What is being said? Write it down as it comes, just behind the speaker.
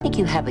think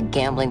you have a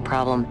gambling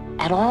problem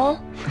at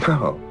all?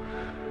 No,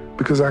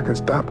 because I can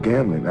stop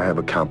gambling. I have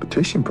a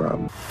competition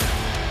problem.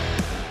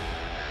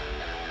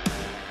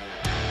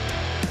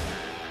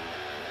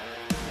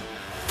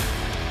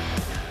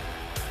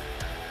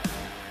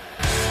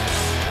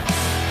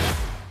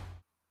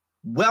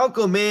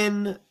 Welcome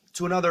in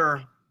to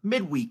another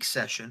midweek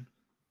session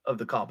of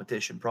the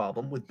competition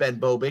problem with Ben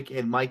Bobick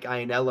and Mike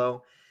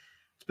Iannello.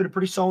 It's been a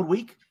pretty solid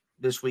week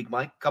this week,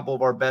 Mike. A couple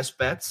of our best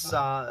bets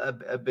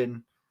have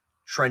been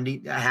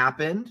trending,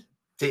 happened,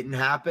 didn't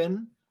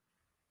happen,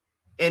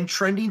 and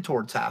trending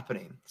towards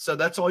happening. So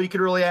that's all you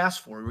could really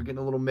ask for. We're getting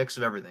a little mix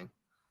of everything.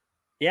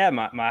 Yeah,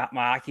 my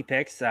hockey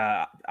picks.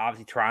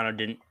 Obviously,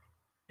 Toronto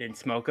didn't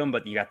smoke them,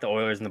 but you got the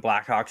Oilers and the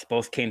Blackhawks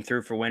both came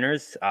through for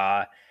winners.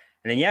 And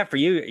then, yeah, for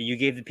you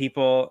gave the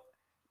people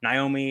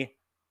Naomi,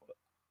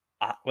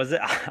 was it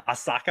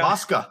Osaka?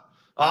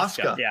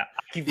 Osaka. Yeah.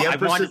 The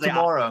Empress of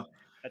Tomorrow.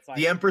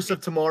 The Empress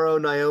of Tomorrow,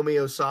 Naomi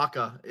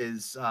Osaka,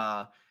 is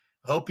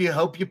hope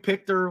you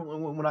picked her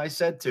when I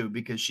said to,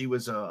 because she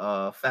was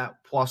a fat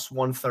plus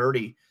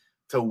 130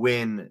 to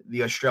win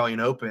the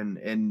Australian Open.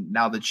 And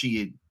now that she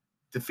had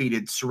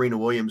defeated Serena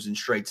Williams in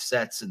straight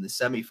sets in the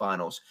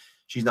semifinals,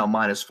 she's now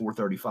minus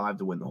 435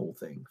 to win the whole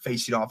thing,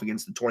 facing off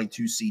against the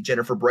 22 seed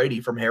Jennifer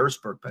Brady from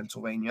Harrisburg,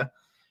 Pennsylvania,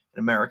 an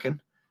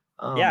American.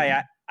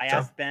 I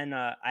asked Ben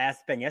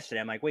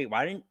yesterday. I'm like, wait,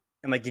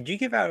 did you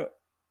give out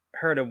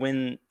her to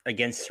win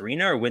against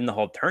Serena or win the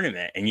whole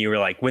tournament? And you were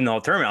like, win the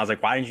whole tournament. I was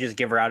like, why didn't you just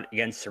give her out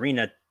against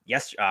Serena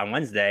on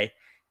Wednesday,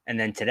 and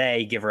then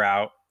today give her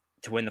out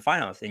to win the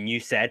finals? And you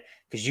said,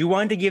 because you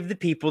wanted to give the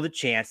people the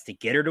chance to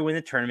get her to win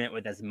the tournament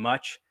with as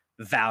much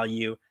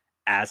value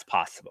as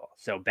possible.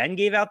 So Ben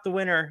gave out the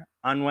winner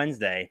on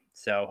Wednesday.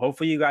 So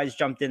hopefully you guys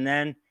jumped in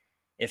then.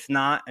 If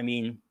not, I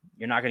mean,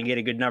 you're not going to get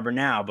a good number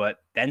now, but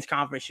Ben's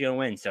confident she's going to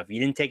win. So if you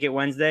didn't take it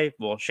Wednesday,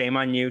 well, shame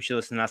on you. She'll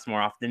listen to us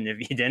more often. If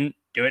you didn't,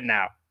 do it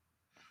now.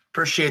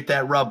 Appreciate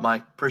that rub,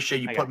 Mike.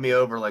 Appreciate you putting me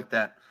over like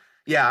that.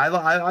 Yeah, I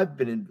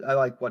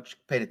like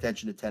paying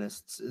attention to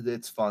tennis.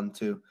 It's fun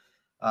too.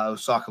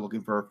 Osaka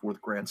looking for her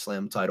fourth Grand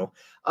Slam title.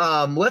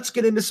 Let's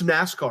get into some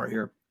NASCAR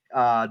here.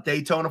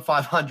 Daytona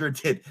 500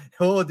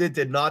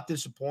 did not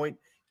disappoint.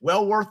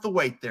 Well worth the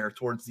wait there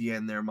towards the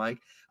end there, Mike.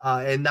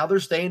 And now they're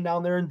staying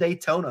down there in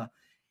Daytona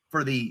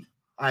for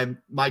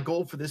my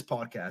goal for this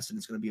podcast, and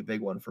it's going to be a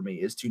big one for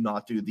me, is to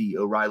not do the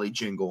O'Reilly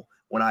jingle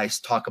when I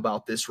talk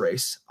about this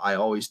race. I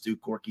always do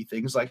quirky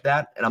things like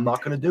that, and I'm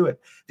not going to do it.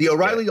 The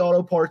O'Reilly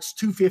Auto Parts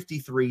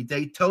 253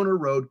 Daytona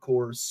Road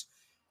Course.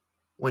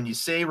 When you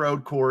say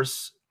road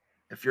course,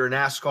 if you're a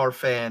NASCAR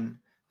fan,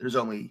 there's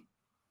only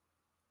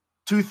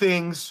two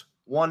things,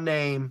 one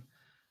name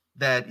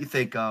that you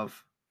think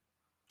of: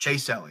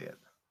 Chase Elliott.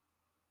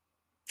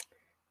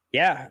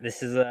 Yeah,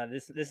 this is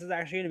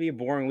actually going to be a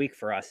boring week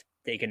for us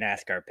taking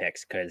NASCAR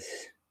picks, because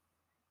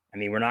I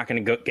mean, we're not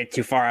going to get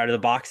too far out of the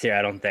box here.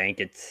 I don't think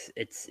it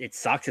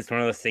sucks. It's one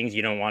of those things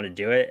you don't want to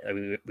do it.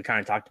 We kind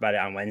of talked about it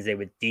on Wednesday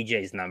with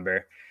DJ's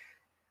number.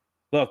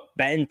 Look,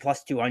 betting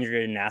plus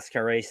 200 in a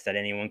NASCAR race that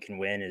anyone can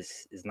win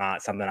is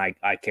not something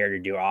I care to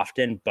do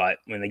often. But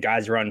when the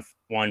guys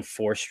won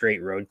 4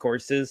 straight road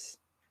courses,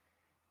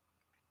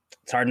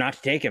 it's hard not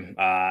to take him.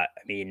 I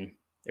mean,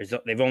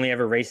 they've only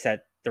ever raced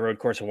at the road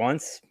course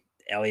once.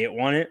 Elliott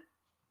won it.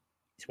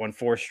 He's won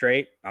 4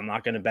 straight. I'm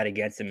not going to bet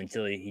against him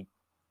until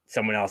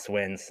someone else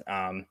wins.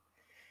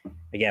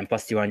 Again,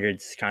 plus 200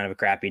 is kind of a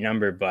crappy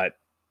number, but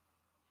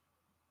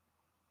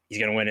he's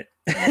going to win it.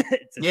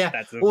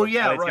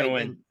 Right.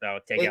 Win, so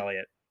take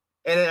Elliott.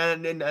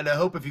 And I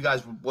hope if you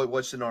guys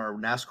watched in our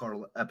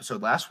NASCAR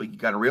episode last week, you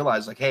got to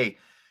realize, like, hey,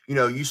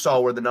 you saw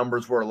where the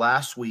numbers were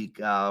last week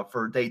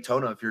for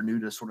Daytona. If you're new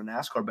to sort of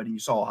NASCAR betting, you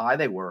saw how high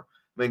they were.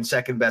 I mean,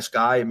 second best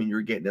guy, I mean,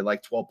 you're getting it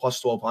like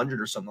plus 1,200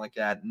 or something like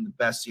that. And the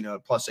best,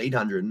 plus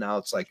 800. And now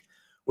it's like,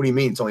 what do you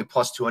mean? It's only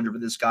plus 200 for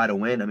this guy to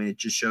win. I mean, it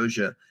just shows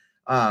you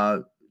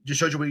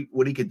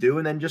what he could do.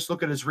 And then just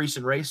look at his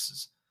recent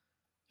races.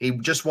 He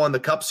just won the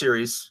Cup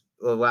Series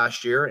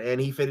last year,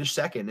 and he finished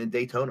second in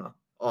Daytona.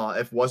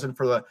 If it wasn't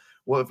for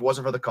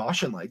the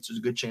caution lights, there's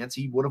a good chance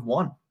he would have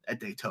won at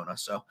Daytona.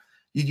 So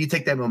you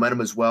take that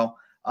momentum as well.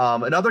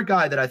 Another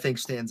guy that I think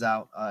stands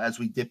out as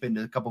we dip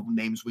into a couple of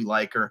names we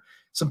like, or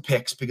some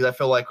picks, because I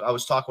feel like I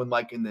was talking with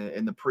Mike in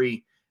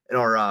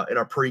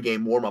our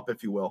pregame warm up,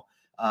 if you will.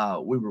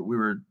 We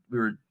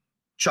were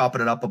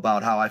chopping it up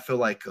about how I feel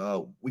like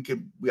we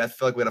got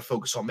to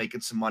focus on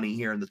making some money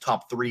here in the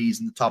top 3s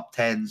and the top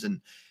 10s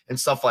and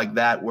stuff like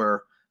that,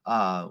 where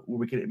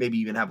we could maybe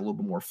even have a little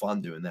bit more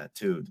fun doing that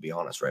too, to be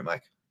honest, right,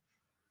 Mike?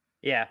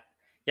 Yeah.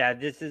 Yeah,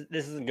 this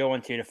isn't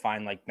going to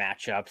find like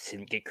matchups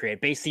and get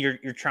creative. Basically,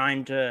 you're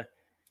trying to,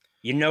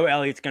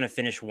 Elliott's going to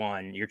finish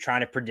 1. You're trying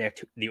to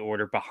predict the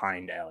order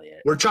behind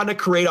Elliott. We're trying to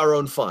create our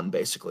own fun,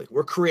 basically.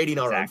 We're creating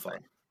our own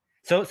fun.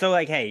 So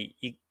like, hey,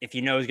 if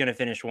who's going to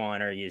finish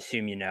 1, or you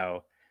assume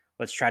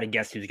let's try to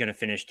guess who's going to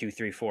finish 2,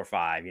 3, 4,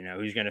 5.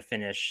 Who's going to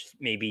finish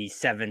maybe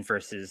 7th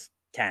versus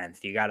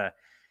 10th. You gotta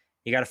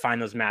find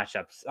those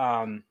matchups.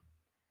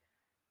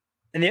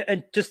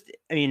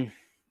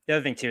 The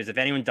other thing too is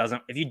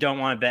if you don't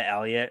want to bet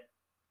Elliott,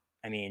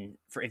 I mean,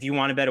 if you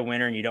want to bet a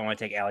winner and you don't want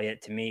to take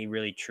Elliott, to me,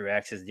 really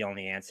Truex is the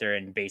only answer.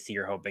 And basically,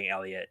 you're hoping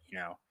Elliott,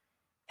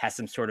 has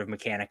some sort of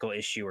mechanical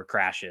issue or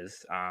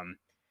crashes.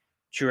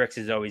 Truex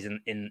is always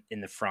in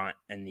the front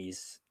in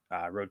these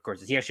road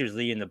courses. He actually was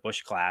leading the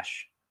Busch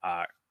Clash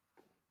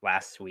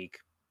last week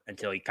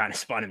until he kind of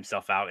spun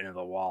himself out into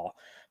the wall.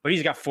 But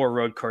he's got 4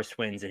 road course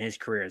wins in his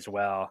career as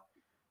well.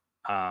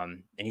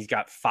 And he's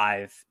got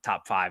 5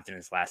 top 5s in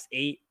his last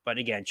 8. But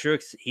again,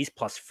 Truex, he's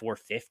plus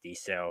 450.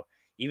 So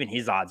even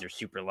his odds are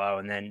super low.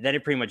 And then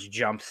it pretty much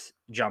jumps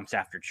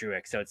after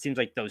Truex. So it seems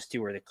like those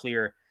two are the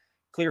clear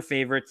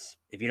favorites.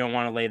 If you don't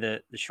want to lay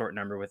the short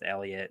number with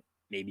Elliott,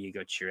 maybe you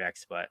go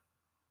Truex, but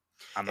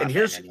I'm not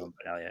betting anyone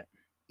but Elliott.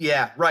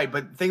 Yeah, right.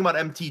 But think about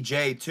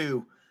MTJ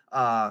too.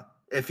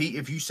 If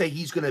you say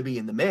he's going to be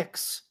in the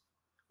mix,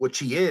 which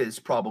he is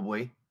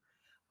probably,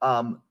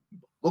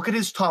 look at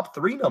his top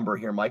 3 number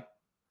here, Mike,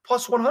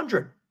 plus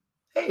 100.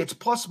 Hey, it's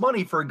plus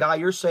money for a guy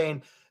you're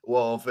saying,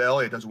 well, if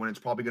Elliott doesn't win, it's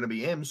probably going to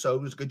be him. So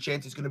there's a good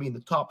chance he's going to be in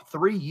the top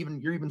 3.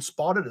 You're even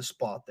spotted a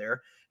spot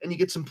there, and you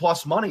get some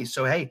plus money.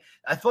 So hey,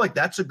 I feel like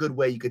that's a good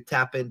way you could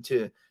tap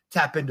into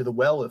the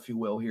well, if you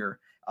will. Here,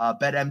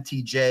 bet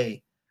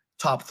MTJ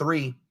top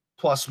 3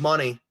 plus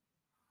money.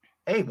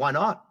 Hey, why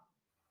not?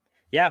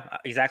 Yeah,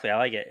 exactly. I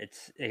like it.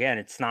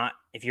 It's not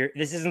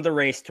this isn't the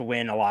race to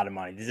win a lot of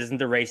money. This isn't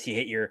the race you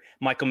hit your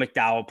Michael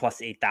McDowell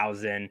plus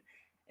 8,000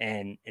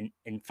 and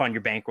fund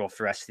your bankroll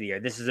for the rest of the year.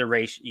 This is a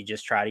race you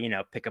just try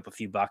to, pick up a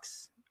few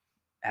bucks,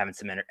 having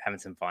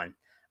some fun.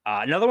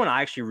 Another one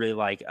I actually really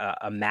like,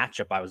 a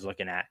matchup I was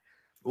looking at.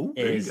 Ooh,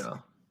 there you go.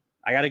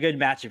 I got a good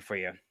matchup for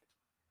you.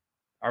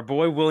 Our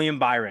boy William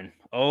Byron.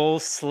 Oh,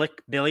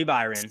 slick Billy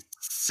Byron.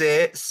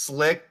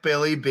 Slick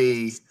Billy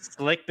B.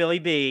 Slick Billy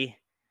B.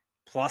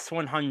 Plus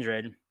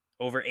 100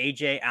 over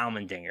AJ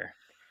Allmendinger.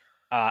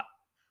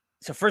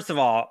 So first of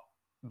all,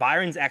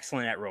 Byron's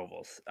excellent at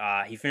Rovals.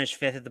 He finished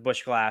 5th at the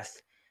Busch Clash.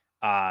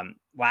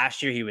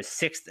 Last year, he was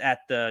 6th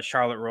at the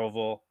Charlotte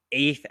Roval,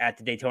 8th at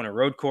the Daytona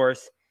Road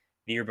Course.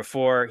 The year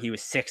before, he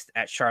was 6th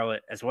at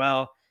Charlotte as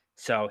well.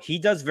 So he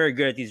does very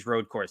good at these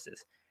road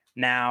courses.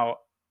 Now,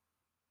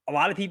 a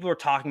lot of people are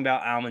talking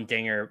about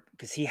Allmendinger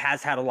because he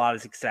has had a lot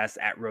of success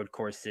at road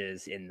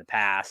courses in the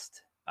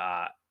past,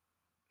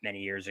 many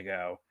years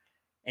ago.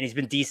 And he's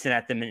been decent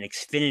at them in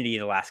Xfinity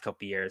the last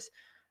couple of years.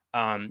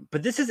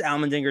 But this is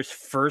Allmendinger's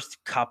first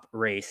Cup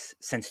race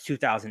since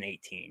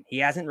 2018. He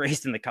hasn't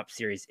raced in the Cup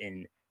Series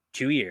in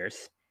 2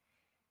 years.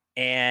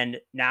 And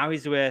now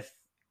he's with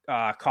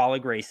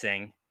Colleague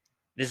Racing.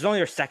 This is only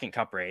their second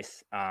Cup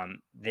race.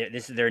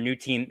 This is their new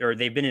team, or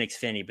they've been in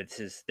Xfinity, but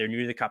they're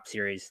new to the Cup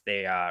Series.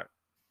 They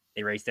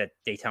raced at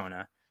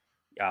Daytona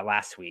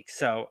last week.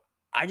 So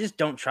I just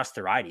don't trust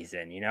the ride he's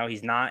in.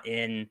 He's not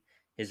in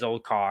his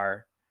old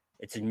car.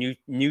 It's a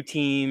new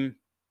team.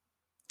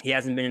 He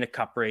hasn't been in a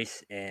Cup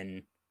race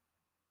in,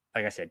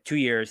 like I said, 2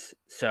 years.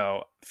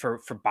 So for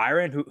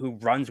Byron, who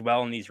runs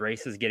well in these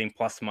races, getting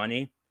plus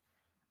money,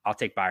 I'll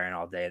take Byron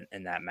all day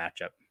in that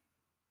matchup.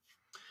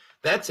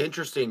 That's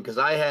interesting because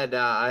I had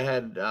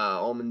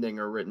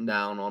Allmendinger written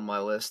down on my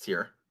list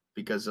here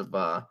because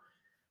there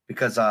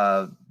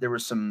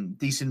was some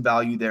decent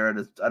value there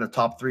at a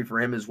top 3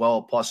 for him as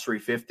well, plus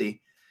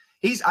 350.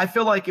 I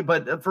feel like,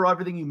 but for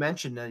everything you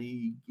mentioned,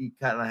 he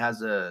kind of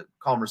has a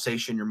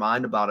conversation in your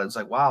mind about it. It's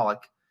like, wow,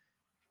 like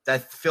I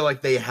feel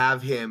like they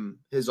have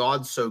his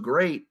odds so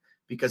great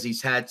because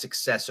he's had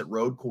success at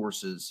road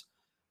courses.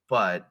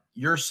 But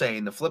you're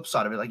saying the flip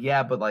side of it, like,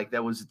 yeah, but like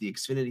that was the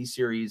Xfinity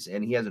Series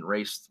and he hasn't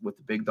raced with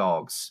the big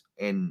dogs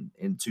in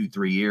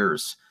 2-3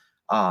 years.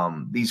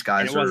 These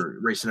guys are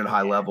racing at a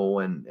high level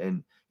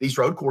and these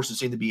road courses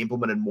seem to be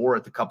implemented more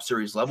at the Cup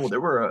Series level.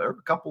 There were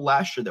a couple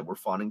last year that were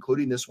fun,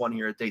 including this one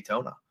here at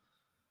Daytona.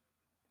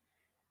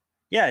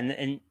 Yeah,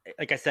 and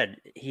like I said,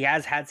 he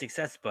has had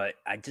success, but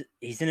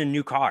he's in a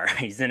new car.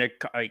 He's in a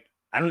car.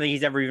 I don't think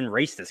he's ever even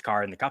raced this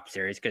car in the Cup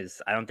Series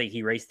because I don't think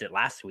he raced it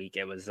last week.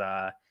 It was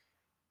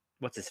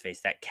what's his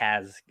face? That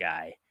Kaz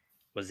guy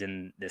was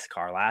in this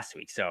car last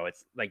week. So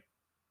it's like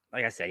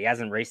I said, he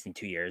hasn't raced in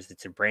 2 years.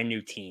 It's a brand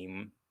new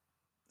team.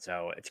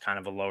 So it's kind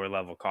of a lower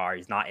level car.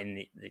 He's not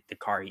in the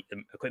car, the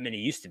equipment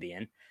he used to be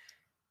in.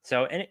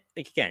 So, and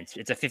again,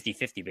 it's a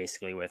 50-50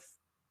 basically with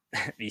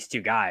these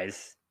two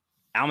guys.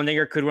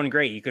 Allmendinger could win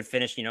great. He could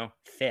finish,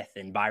 5th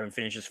and Byron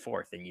finishes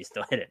 4th and you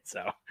still hit it.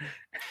 So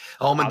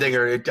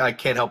Allmendinger, I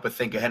can't help but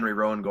think of Henry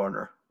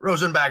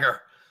Rosenbagger.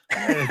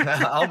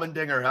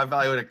 Allmendinger,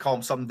 I would call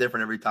him something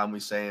different every time we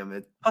say him.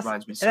 It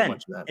reminds me so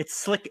much of that. It's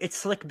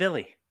Slick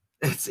Billy.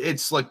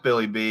 It's Slick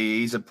Billy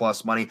B. He's a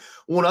plus money.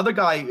 One other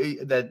guy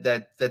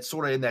that's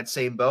sort of in that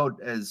same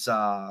boat as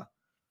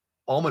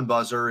Almond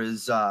Buzzer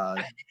is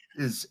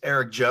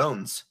Eric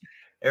Jones.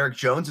 Eric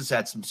Jones has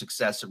had some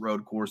success at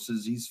road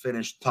courses. He's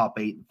finished top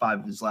 8 in 5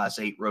 of his last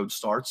 8 road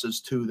starts.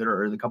 Those 2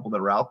 the couple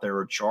that are out there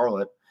are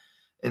Charlotte.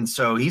 And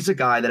so he's a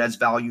guy that has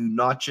value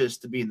not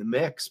just to be in the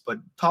mix, but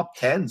top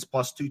 10s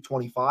plus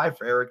 225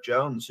 for Eric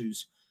Jones,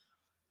 who's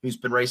who's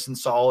been racing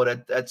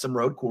solid at some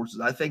road courses.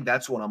 I think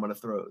that's what I'm going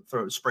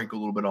to sprinkle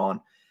a little bit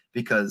on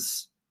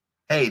because,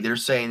 hey, they're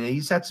saying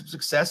he's had some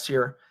success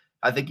here.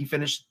 I think he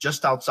finished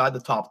just outside the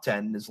top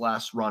 10 in his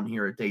last run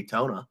here at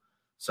Daytona.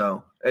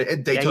 So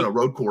at Daytona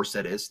road course,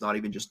 that is not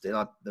even just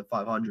not the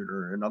 500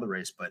 or another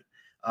race, but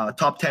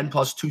top 10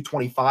 plus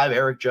 225.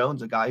 Eric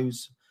Jones, a guy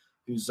who's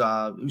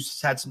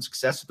had some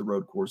success at the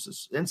road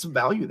courses and some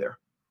value there.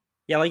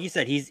 Yeah, like you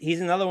said,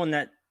 he's another one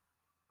that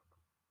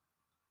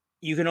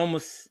you can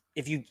almost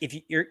if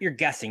you're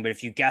guessing, but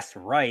if you guess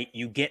right,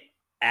 you get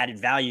added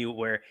value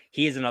where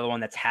he is another one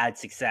that's had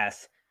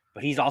success,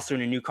 but he's also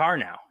in a new car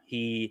now.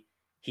 He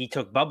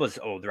took Bubba's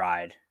old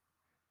ride.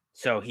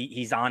 So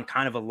he's on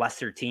kind of a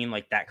lesser team.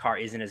 Like that car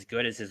isn't as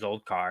good as his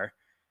old car.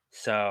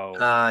 So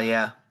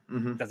yeah.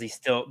 Mm-hmm. Does he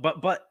still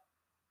but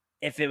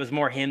if it was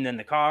more him than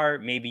the car,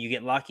 maybe you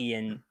get lucky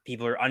and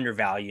people are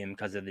undervalue him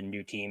because of the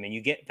new team and you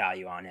get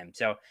value on him.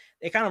 So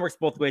it kind of works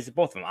both ways with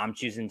both of them. I'm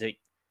choosing to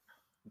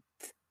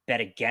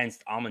bet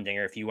against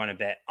Allmendinger. If you want to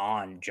bet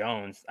on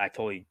Jones, I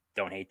totally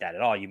don't hate that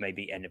at all. You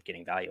maybe end up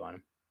getting value on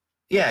him.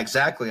 Yeah,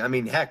 exactly. I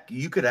mean, heck,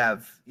 you could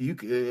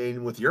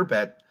with your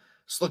bet,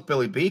 Slick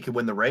Billy B could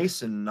win the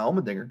race and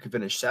Allmendinger could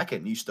finish second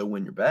and you still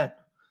win your bet.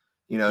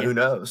 Who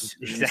knows?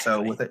 Exactly.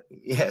 So with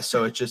it,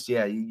 so it's just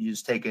you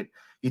just take it.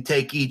 You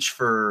take each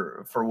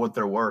for what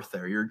they're worth.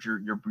 There,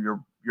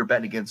 you're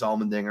betting against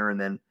Allmendinger, and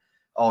then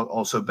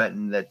also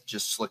betting that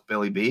just Slick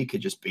Billy B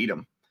could just beat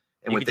him.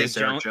 And with this,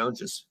 Eric Jones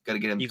just got to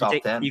get him top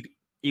 10.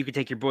 You could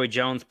take your boy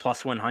Jones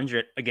plus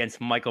 100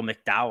 against Michael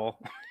McDowell.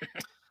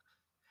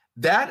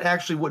 That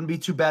actually wouldn't be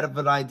too bad of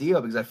an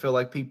idea because I feel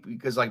like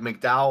like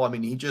McDowell, I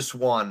mean, he just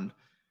won.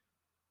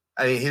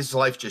 I mean, his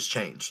life just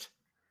changed.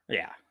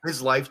 Yeah.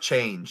 His life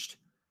changed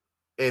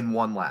in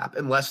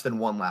less than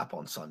one lap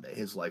on Sunday.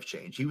 His life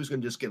changed. He was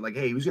going to just get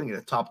he was going to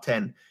get a top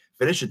 10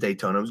 finish at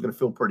Daytona. It was going to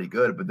feel pretty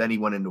good, but then he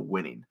went into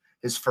winning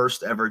his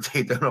first ever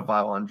Daytona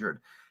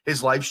 500.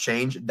 His life's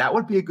changed. That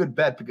would be a good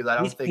bet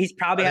because he's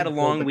probably had a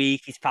long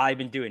week. He's probably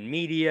been doing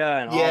media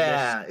and all this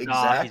stuff.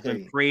 Exactly. He's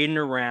been parading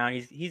around.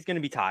 He's going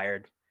to be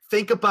tired.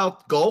 Think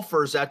about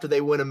golfers after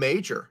they win a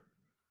major.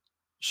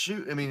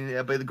 Shoot, I mean,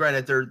 but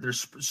granted, they're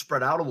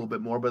spread out a little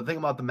bit more. But think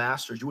about the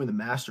Masters. You win the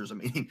Masters. I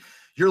mean,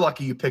 you're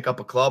lucky you pick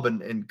up a club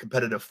in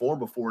competitive form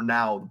before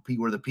now,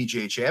 where the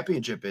PGA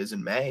Championship is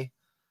in May.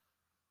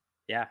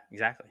 Yeah,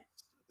 exactly.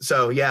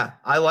 So yeah,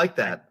 I like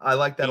that. I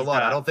like that a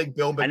lot. I don't think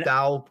Bill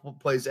McDowell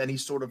plays any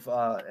sort of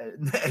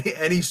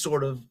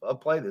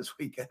play this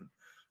weekend.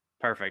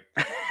 Perfect.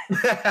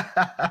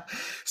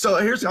 So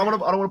I don't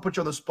want to put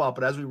you on the spot,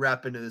 but as we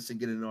wrap into this and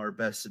get into our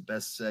best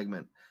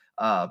segment,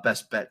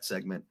 best bet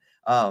segment,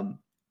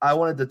 I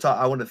want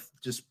to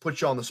just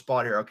put you on the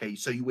spot here. Okay,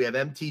 so we have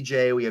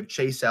MTJ, we have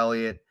Chase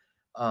Elliott,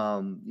 you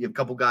have a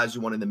couple guys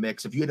who won in the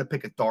mix. If you had to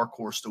pick a dark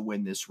horse to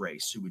win this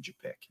race, who would you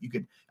pick?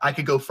 I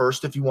could go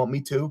first if you want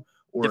me to,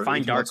 or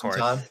define dark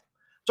horse.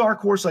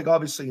 Dark horse, like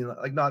obviously,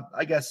 like not.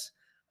 I guess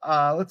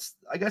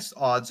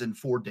odds in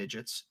 4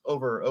 digits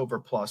over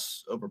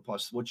plus,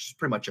 which is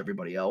pretty much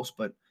everybody else.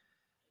 But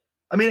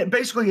I mean,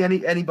 basically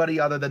anybody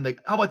other than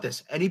how about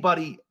this?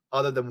 Anybody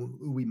other than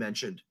who we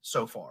mentioned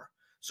so far.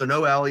 So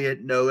no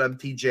Elliott, no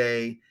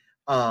MTJ,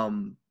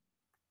 no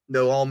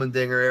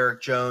Allmendinger,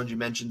 Eric Jones. You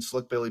mentioned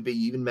Slick Billy B.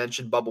 You even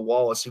mentioned Bubba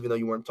Wallace, even though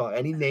you weren't talking.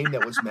 Any name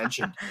that was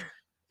mentioned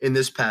in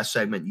this past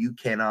segment, you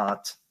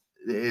cannot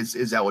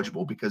is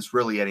eligible because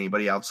really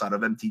anybody outside of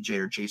MTJ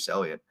or Chase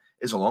Elliott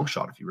is a long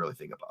shot if you really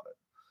think about it.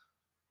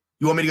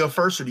 You want me to go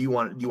first, or do you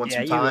want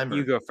some time?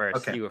 You go first.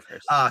 Okay. You go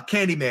first.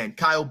 Candyman,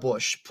 Kyle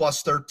Busch,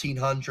 plus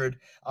 1,300.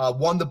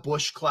 Won the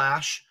Busch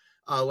Clash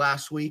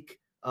last week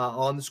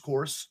on this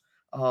course.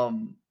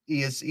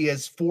 He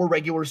has 4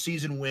 regular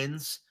season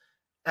wins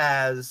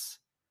 4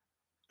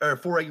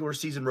 regular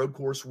season road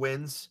course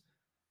wins.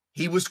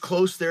 He was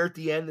close there at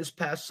the end this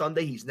past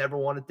Sunday. He's never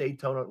won at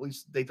Daytona, at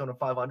least Daytona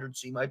 500.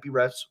 So he might be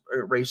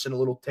racing a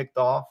little ticked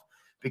off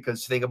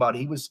because think about it,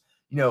 he was,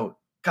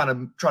 kind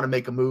of trying to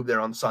make a move there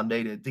on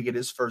Sunday to get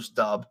his first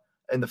dub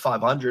in the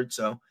 500.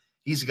 So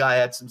he's a guy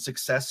had some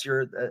success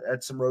here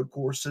at some road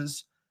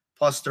courses,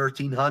 plus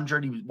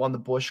 1,300. He won the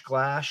Busch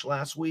Clash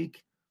last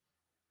week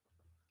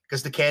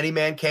because the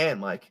Candyman can,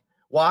 Mike.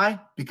 Why?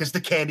 Because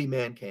the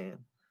Candyman can.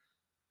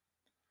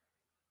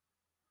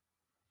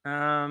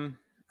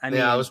 I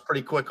mean, I was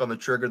pretty quick on the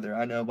trigger there.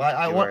 I know, but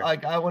I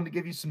wanted to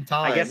give you some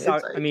time. I guess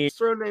just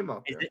throw a name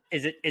up.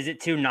 Is it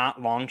too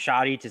not long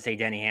shotty to say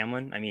Denny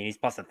Hamlin? I mean, he's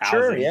plus 1,000.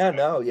 Sure. Yeah.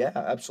 No. Yeah.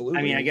 Absolutely.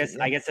 I mean, I guess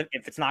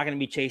if it's not going to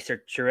be Chase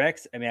or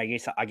Truex, I mean,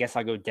 I guess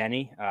I'll go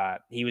Denny.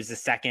 He was the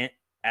second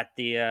at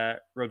the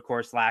road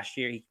course last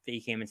year.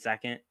 He came in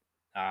second.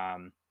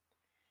 You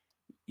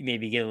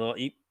maybe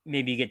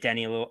get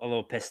Denny a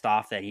little pissed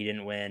off that he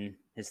didn't win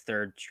his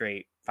 3rd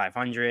straight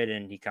 500,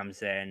 and he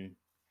comes in.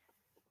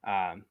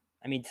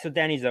 I mean, so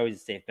Denny's always a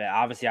safe bet.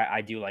 Obviously,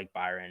 I do like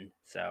Byron.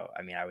 So,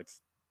 I mean, I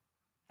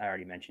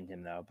already mentioned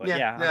him though. But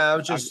yeah, I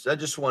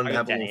just wanted to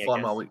have a little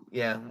fun a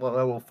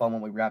little fun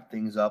when we wrap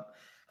things up.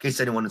 case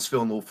anyone is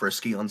feeling a little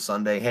frisky on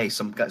Sunday, hey,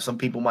 some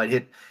people might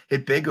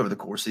hit big over the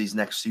course of these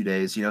next few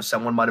days.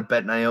 Someone might have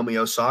bet Naomi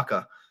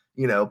Osaka,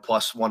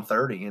 plus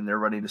 130, and they're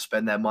ready to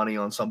spend that money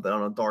on something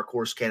on a dark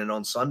horse cannon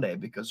on Sunday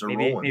because they're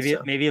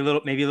rolling. Maybe a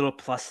little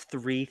plus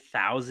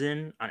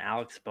 3,000 on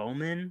Alex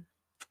Bowman.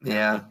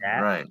 Yeah,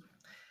 right.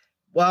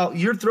 Well,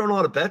 you're throwing a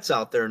lot of bets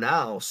out there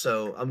now,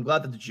 so I'm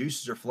glad that the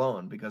juices are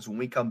flowing because when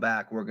we come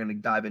back, we're going to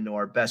dive into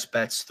our best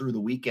bets through the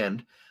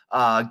weekend.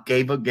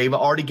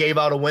 Already gave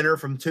out a winner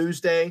from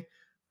Tuesday.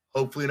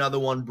 Hopefully, another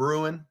one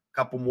brewing. A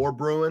couple more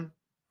brewing.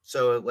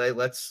 So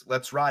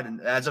let's ride.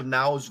 And as of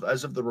now,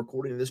 as of the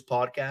recording of this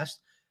podcast,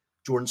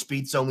 Jordan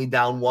Spieth's only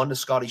down 1 to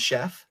Scotty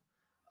Scheffler.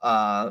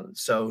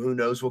 So who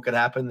knows what could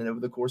happen over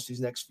the course of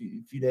these next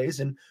few days,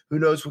 and who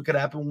knows what could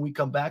happen when we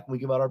come back and we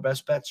give out our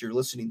best bets. You're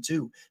listening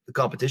to The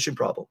Competition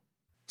Problem.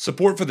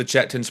 Support for the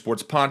Chat 10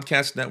 Sports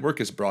Podcast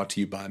Network is brought to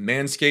you by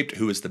Manscaped,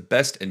 who is the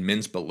best in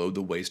men's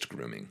below-the-waist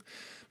grooming.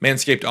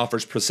 Manscaped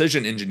offers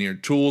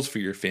precision-engineered tools for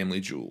your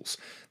family jewels.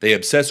 They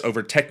obsess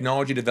over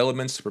technology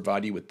developments to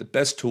provide you with the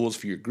best tools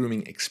for your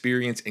grooming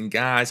experience. And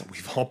guys,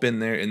 we've all been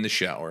there in the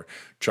shower,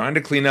 trying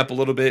to clean up a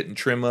little bit and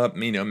trim up,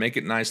 make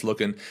it nice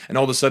looking. And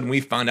all of a sudden,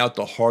 we find out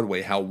the hard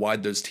way how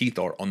wide those teeth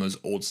are on those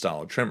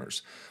old-style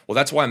trimmers. Well,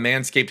 that's why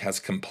Manscaped has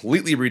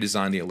completely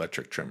redesigned the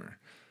electric trimmer.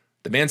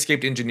 The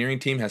Manscaped engineering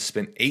team has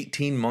spent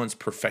 18 months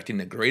perfecting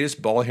the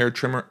greatest ball hair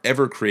trimmer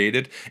ever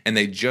created, and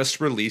they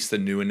just released the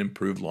new and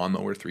improved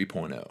Lawnmower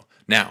 3.0.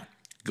 Now,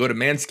 go to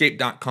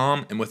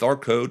manscaped.com, and with our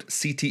code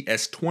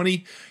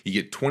CTS20, you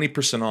get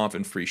 20% off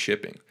and free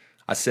shipping.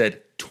 I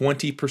said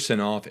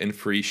 20% off and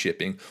free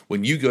shipping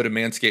when you go to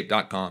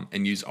manscaped.com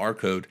and use our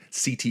code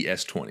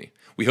CTS20.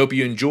 We hope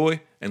you enjoy,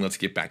 and let's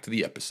get back to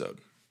the episode.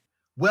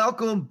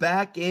 Welcome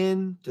back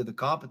in to The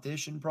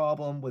Competition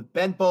Problem with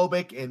Ben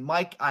Bobick and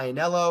Mike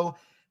Iannello.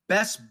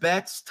 Best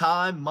bets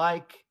time,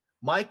 Mike.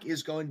 Mike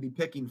is going to be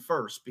picking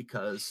first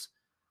because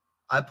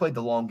I played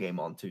the long game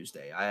on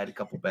Tuesday. I had a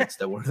couple bets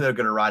they're going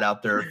to ride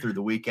out there through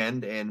the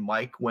weekend, and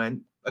Mike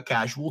went a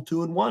casual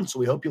 2-1. So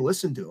we hope you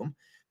listen to him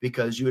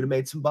because you would have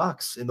made some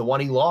bucks. And the one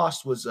he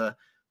lost was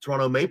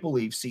Toronto Maple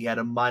Leafs. He had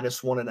a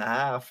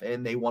 -1.5,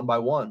 and they won by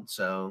 1.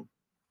 So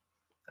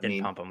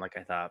Didn't pump him like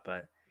I thought,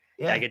 but.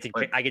 Yeah, I get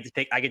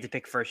to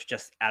pick first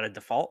just out of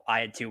default.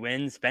 I had 2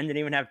 wins. Ben didn't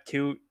even have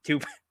two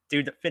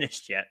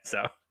finished yet.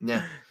 So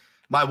yeah,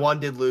 my one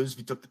did lose.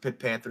 We took the Pitt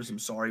Panthers. I'm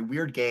sorry.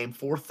 Weird game.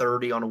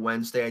 4:30 on a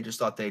Wednesday. I just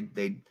thought they'd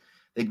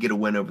get a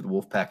win over the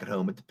Wolfpack at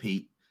home at the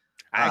Pete.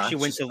 I actually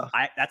went to.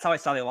 That's how I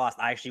saw they lost.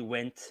 I actually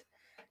went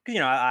because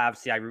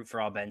obviously I root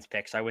for all Ben's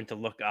picks. So I went to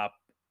look up.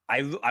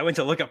 I went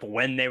to look up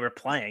when they were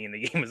playing, and the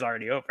game was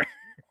already over.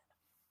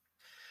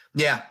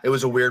 Yeah, it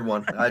was a weird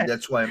one.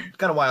 That's why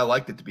I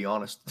liked it, to be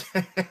honest.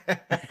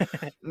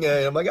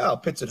 Yeah, I'm like, oh,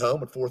 Pitt's at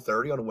home at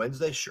 4:30 on a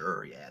Wednesday.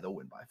 Sure, yeah, they'll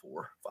win by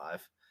 4,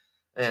 5,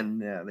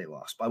 and yeah, they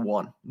lost by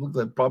 1. Looked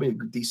like probably a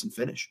decent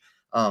finish.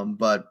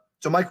 But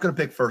so Mike's gonna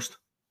pick first.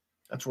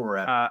 That's where we're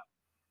at.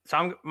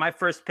 My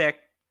first pick.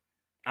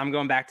 I'm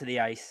going back to the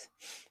ice.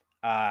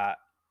 I'm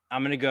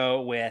gonna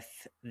go with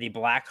the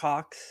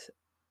Blackhawks,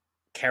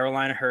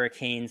 Carolina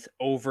Hurricanes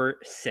over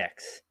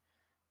 6.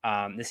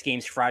 This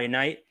game's Friday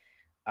night.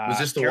 Was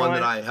this the one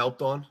that I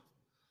helped on?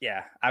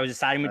 Yeah, I was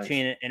deciding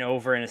between an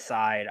over and a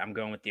side. I'm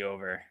going with the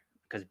over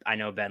because I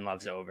know Ben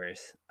loves overs.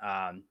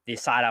 The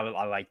side I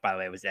liked, by the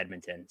way, was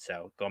Edmonton.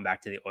 So going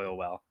back to the oil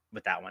well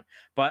with that one.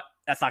 But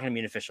that's not going to be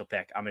an official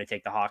pick. I'm going to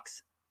take the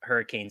Hawks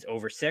Hurricanes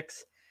over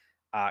 6.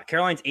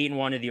 Carolina's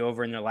 8-1 to the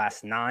over in their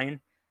last 9.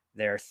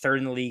 They're 3rd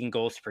in the league in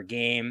goals per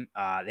game.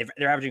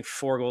 They're averaging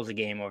 4 goals a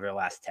game over the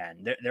last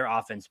 10. Their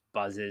offense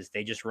buzzes.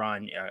 They just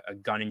run a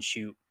gun and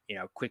shoot,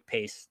 quick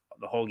pace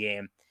the whole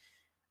game.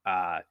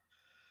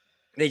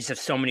 They just have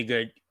so many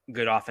good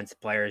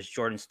offensive players.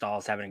 Jordan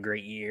Stahl's having a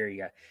great year.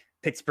 You got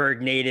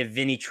Pittsburgh native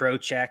Vinny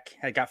Trocheck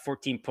had got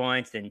 14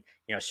 points, and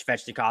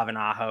Svechnikov and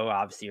Aho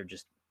obviously are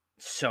just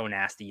so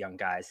nasty young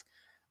guys.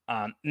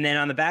 And then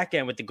on the back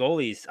end with the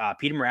goalies,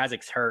 Peter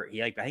Mrazek's hurt.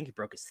 I think he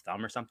broke his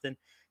thumb or something.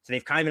 So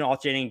they've kind of been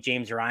alternating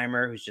James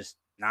Reimer, who's just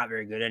not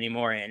very good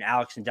anymore, and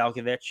Alex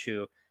Nedeljkovic,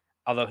 who,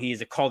 although he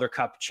is a Calder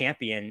Cup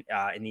champion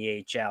in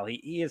the AHL,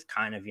 he is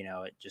kind of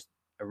just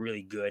a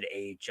really good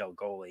AHL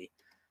goalie.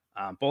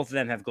 Both of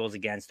them have goals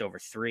against over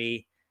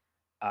 3.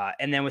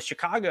 And then with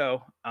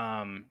Chicago,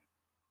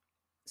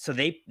 so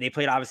they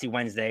played obviously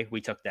Wednesday. We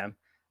took them,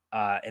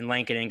 and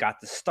Lankinen got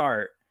the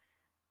start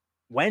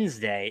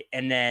Wednesday.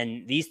 And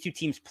then these two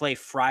teams play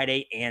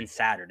Friday and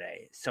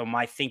Saturday. So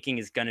my thinking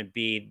is going to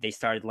be they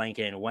started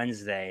Lankinen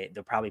Wednesday.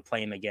 They'll probably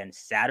play him again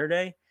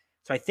Saturday.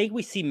 So I think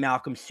we see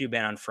Malcolm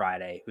Subban on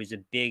Friday, who's a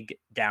big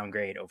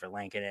downgrade over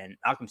Lankinen.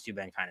 Malcolm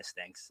Subban kind of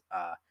stinks.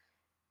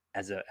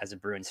 As a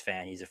Bruins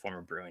fan, he's a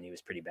former Bruin. He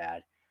was pretty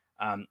bad.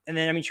 And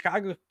then,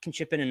 Chicago can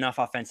chip in enough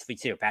offensively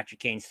too. Patrick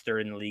Kane's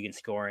 3rd in the league in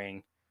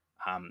scoring.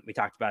 We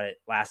talked about it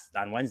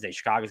on Wednesday.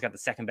 Chicago's got the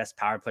 2nd best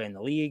power play in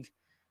the league.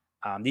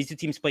 These two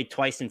teams played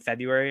twice in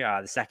February,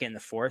 the 2nd and the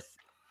 4th.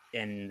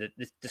 And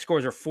the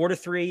scores are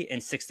 4-3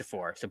 and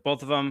 6-4. So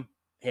both of them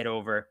hit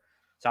over.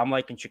 So I'm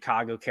liking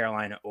Chicago,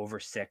 Carolina over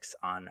 6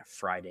 on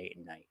Friday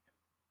night.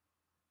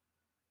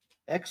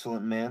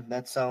 Excellent, man.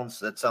 That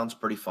sounds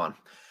pretty fun.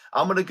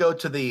 I'm gonna go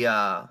to the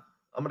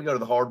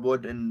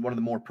hardwood in one of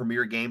the more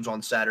premier games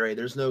on Saturday.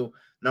 There's no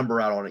number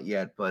out on it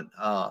yet, but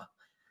I'll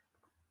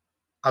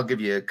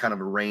give you kind of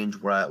a range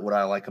what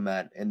I like them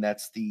at, and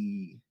that's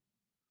the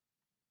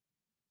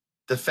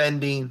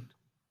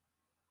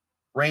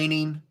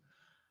reigning,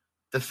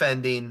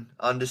 defending,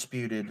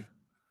 undisputed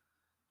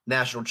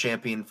national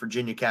champion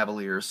Virginia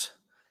Cavaliers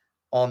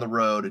on the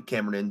road at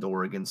Cameron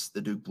Indoor against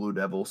the Duke Blue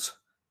Devils.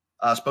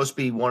 Supposed to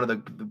be one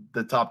of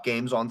the top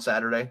games on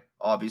Saturday,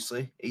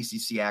 obviously.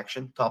 ACC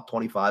action, top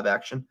 25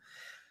 action.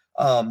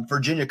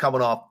 Virginia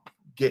coming off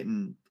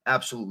getting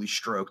absolutely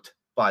stroked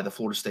by the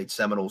Florida State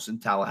Seminoles in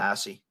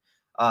Tallahassee.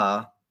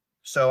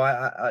 So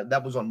I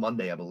that was on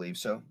Monday, I believe.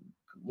 So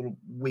a little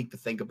week to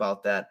think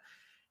about that.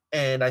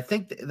 And I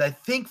think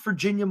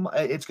Virginia,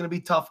 it's going to be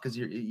tough because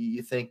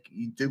you think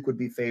Duke would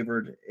be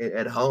favored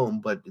at home,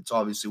 but it's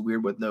obviously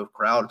weird with no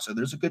crowd. So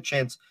there's a good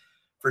chance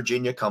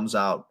Virginia comes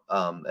out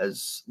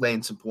as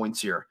laying some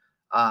points here.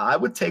 I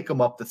would take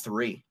them up to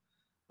 -3.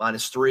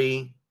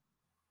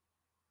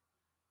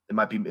 It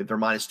might be, if they're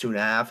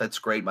 -2.5, that's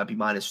great. Might be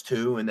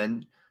 -2, and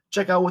then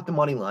check out what the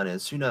money line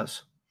is. Who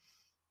knows?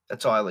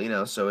 That's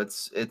all So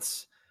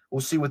it's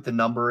we'll see what the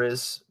number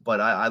is,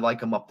 but I like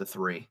them up to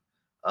 3.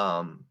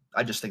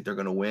 I just think they're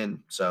going to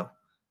win. So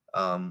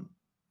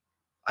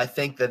I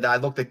think that I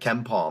looked at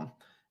KenPom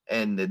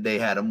and they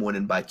had them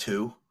winning by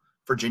 2.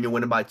 Virginia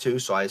winning by 2,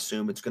 so I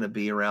assume it's going to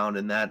be around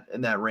in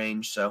that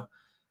range. So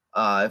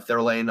if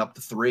they're laying up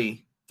to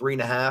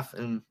 3.5,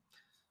 and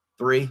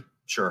 3,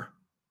 sure.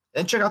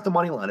 And check out the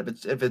money line.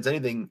 If it's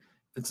anything,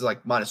 if it's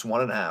like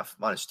 -1.5,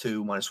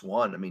 -2,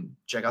 -1. I mean,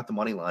 check out the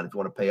money line if you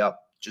want to pay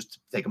up just to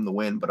take them to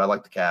win. But I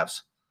like the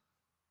Cavs.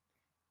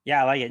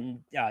 Yeah, I like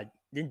it.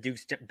 Didn't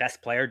Duke's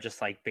best player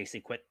just like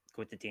basically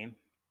quit the team?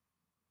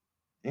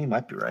 He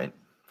might be right,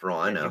 for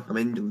all I know. Duke, I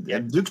mean,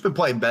 Duke's been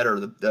playing better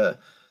the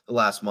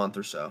last month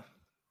or so.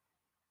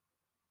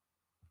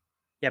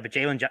 Yeah, but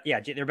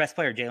their best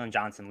player, Jalen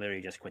Johnson,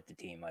 literally just quit the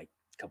team like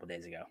a couple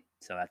days ago.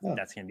 So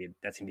that's gonna be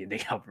a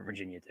big help for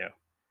Virginia too.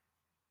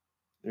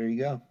 There you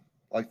go.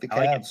 Like the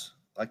Cavs,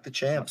 like the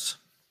champs.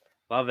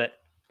 Love it.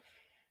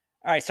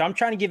 All right, so I'm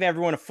trying to give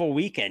everyone a full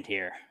weekend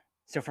here.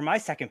 So for my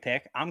second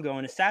pick, I'm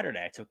going to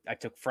Saturday. I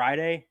took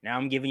Friday. Now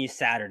I'm giving you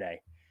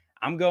Saturday.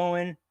 I'm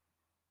going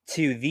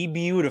to the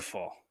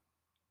beautiful,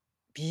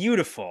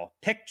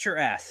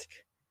 picturesque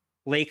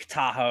Lake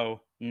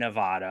Tahoe,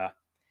 Nevada.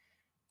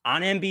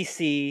 On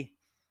NBC,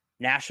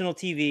 national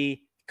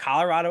TV,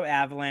 Colorado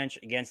Avalanche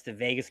against the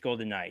Vegas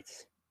Golden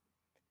Knights.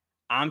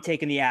 I'm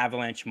taking the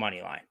Avalanche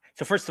money line.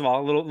 So first of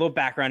all, a little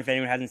background if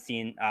anyone hasn't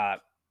seen,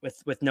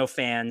 with no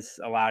fans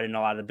allowed in a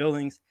lot of the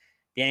buildings,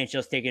 the NHL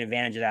is taking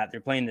advantage of that. They're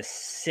playing the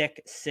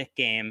sick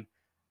game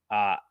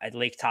at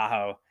Lake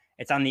Tahoe.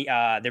 It's on the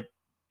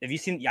have you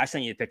seen? I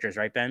sent you the pictures,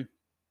 right, Ben?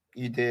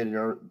 You did.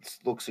 It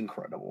looks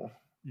incredible.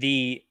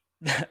 The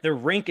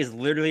rink is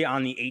literally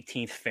on the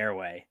 18th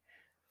fairway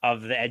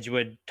of the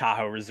Edgewood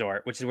Tahoe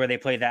Resort, which is where they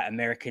play that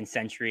American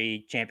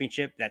Century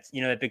Championship. That's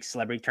that big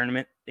celebrity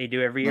tournament they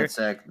do every year.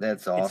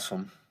 That's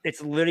awesome. It's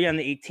literally on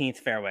the 18th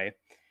fairway.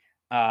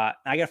 I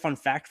got a fun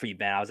fact for you,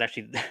 Ben. I was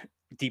actually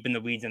deep in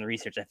the weeds in the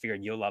research. I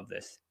figured you'll love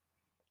this.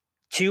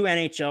 2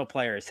 NHL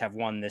players have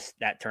won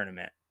that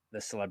tournament,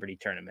 the celebrity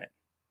tournament.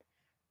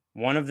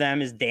 One of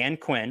them is Dan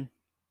Quinn,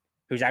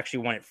 who's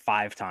actually won it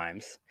 5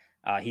 times.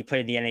 He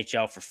played the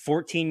NHL for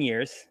 14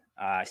 years.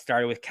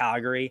 Started with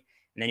Calgary,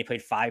 and then he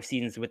played 5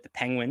 seasons with the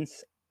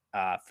Penguins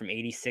from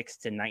 86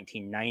 to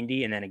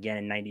 1990, and then again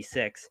in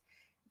 96.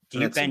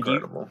 That's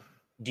incredible.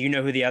 Do you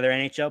know who the other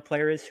NHL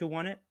player is who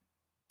won it?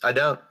 I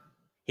don't.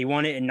 He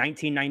won it in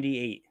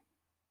 1998.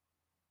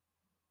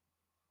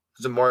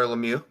 Was it Mario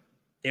Lemieux?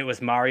 It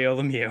was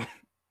Mario Lemieux.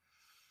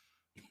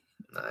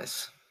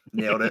 Nice.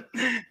 Nailed it.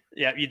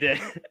 Yeah, you did.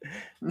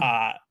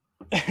 But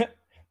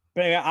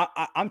anyway,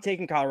 I'm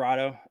taking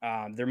Colorado.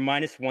 They're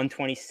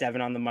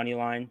 -127 on the money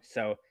line.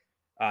 So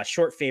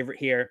short favorite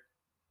here.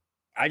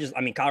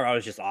 Colorado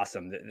is just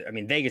awesome. I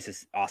mean, Vegas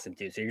is awesome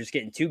too. So you're just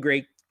getting 2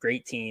 great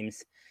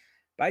teams.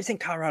 But I just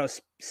think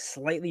Colorado's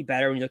slightly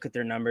better when you look at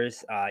their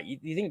numbers.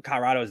 You think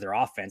Colorado is their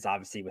offense,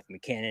 obviously, with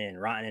McKinnon and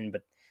Rantanen,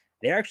 but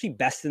they're actually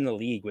best in the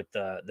league with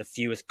the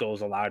fewest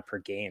goals allowed per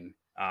game.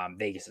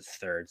 Vegas is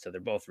 3rd, so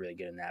they're both really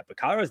good in that. But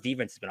Colorado's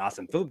defense has been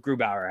awesome. Philip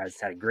Grubauer has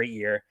had a great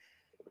year.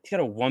 He's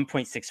got a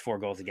 1.64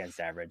 goals against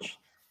average.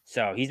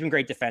 So he's been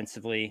great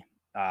defensively.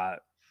 I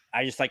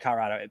just like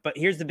Colorado. But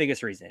here's the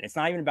biggest reason. It's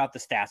not even about the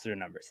stats or the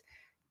numbers.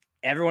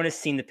 Everyone has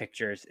seen the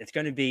pictures. It's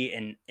going to be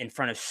in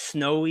front of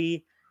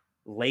snowy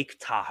Lake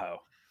Tahoe.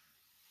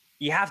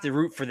 You have to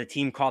root for the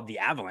team called the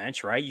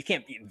Avalanche, right? You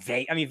can't.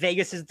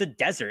 Vegas is the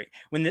desert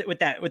with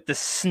the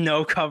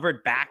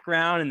snow-covered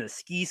background and the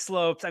ski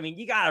slopes. I mean,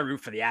 you gotta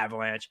root for the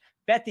Avalanche.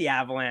 Bet the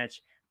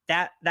Avalanche.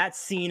 That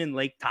scene in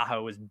Lake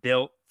Tahoe was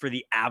built for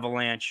the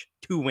Avalanche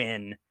to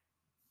win.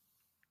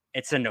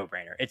 It's a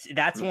no-brainer.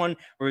 That's one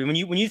where when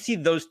you see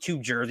those 2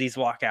 jerseys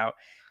walk out,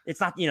 It's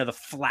not, the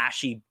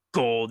flashy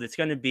gold. It's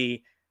going to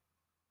be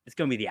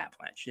the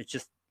Avalanche.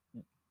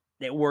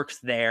 It works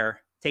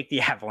there. Take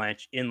the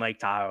Avalanche in Lake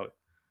Tahoe.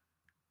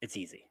 It's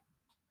easy.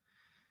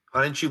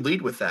 Why didn't you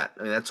lead with that?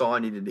 I mean, that's all I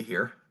needed to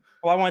hear.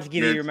 Well, I wanted to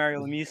give you your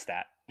Mario Lemieux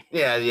stat.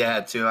 Yeah, you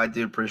had to. I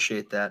do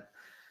appreciate that.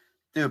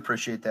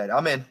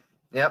 I'm in.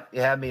 Yep,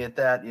 you had me at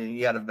that.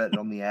 You got to bet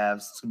on the Avs.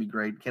 It's gonna be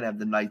great. Can't have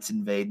the Knights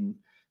invading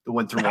the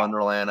Winter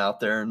Wonderland out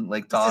there in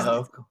Lake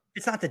Tahoe.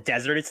 It's not the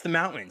desert; it's the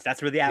mountains.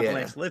 That's where the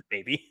Avalanche live,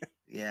 baby.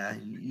 Yeah,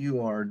 you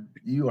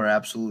are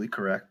absolutely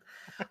correct.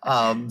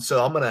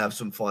 So I'm gonna have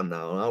some fun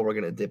now. We're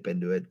gonna dip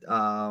into it.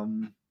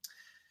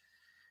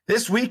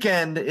 This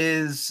weekend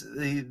is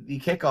the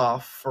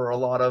kickoff for a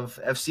lot of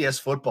FCS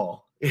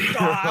football.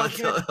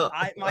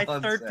 My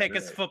third pick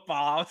is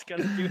football. I was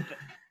going to do that.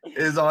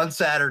 Is on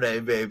Saturday,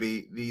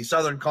 baby. The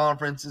Southern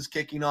Conference is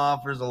kicking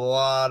off. There's a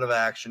lot of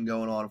action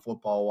going on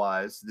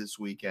football-wise this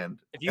weekend.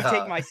 If you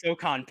take my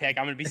SoCon pick,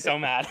 I'm going to be so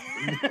mad.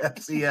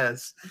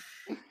 FCS.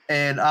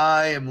 And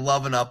I am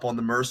loving up on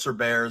the Mercer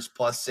Bears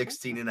plus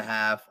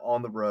 16.5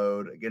 on the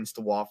road against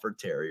the Wofford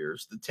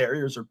Terriers. The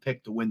Terriers are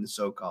picked to win the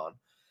SoCon.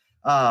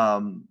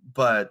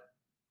 But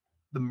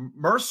the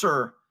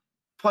Mercer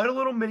played a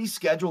little mini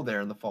schedule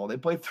there in the fall. They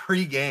played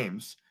 3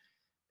 games,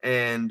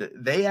 and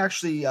they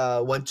actually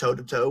went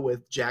toe-to-toe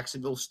with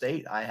Jacksonville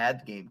State. I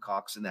had the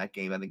Gamecocks in that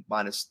game, I think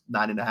minus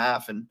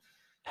 9.5, and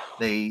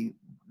the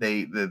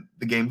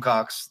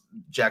Gamecocks,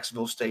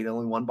 Jacksonville State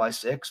only won by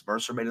 6.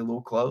 Mercer made it a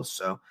little close.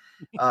 So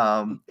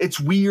it's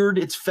weird.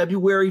 It's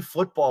February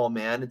football,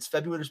 man. It's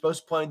February. They're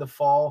supposed to play in the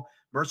fall.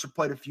 Mercer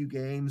played a few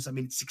games. I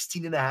mean,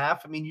 16.5.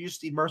 I mean, you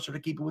just need Mercer to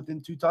keep it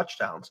within 2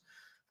 touchdowns.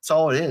 That's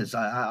all it is.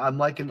 I'm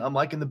liking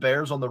the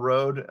Bears on the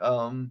road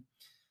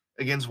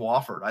against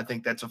Wofford. I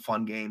think that's a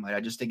fun game. I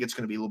just think it's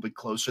going to be a little bit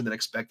closer than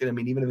expected. I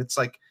mean, even if it's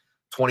like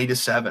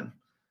 20-7,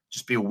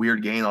 just be a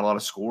weird game, not a lot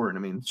of scoring. I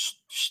mean,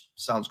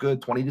 sounds good.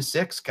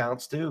 20-6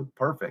 counts too.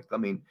 Perfect. I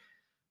mean,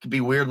 it could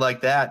be weird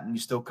like that and you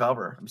still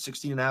cover. I mean,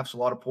 16.5 is a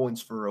lot of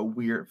points for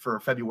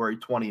a February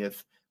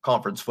 20th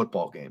conference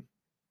football game.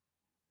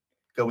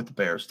 Go with the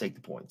Bears. Take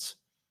the points.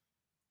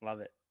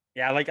 Love it.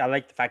 Yeah, I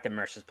like the fact that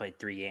Mercer's played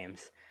 3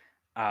 games.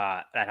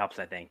 That helps,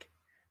 I think.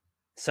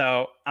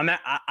 So I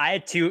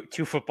had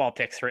two football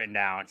picks written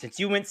down. Since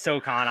you went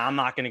SoCon, I'm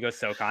not going to go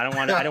SoCon. I don't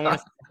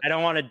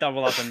want to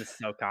double up on the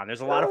SoCon.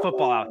 There's a lot of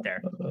football out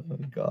there. Oh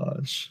my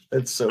gosh,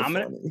 it's so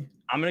funny.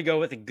 I'm going to go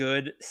with a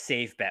good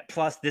safe bet.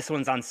 Plus, this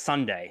one's on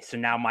Sunday, so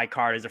now my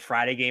card is a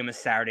Friday game, a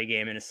Saturday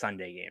game, and a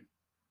Sunday game.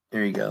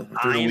 There you go.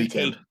 Through the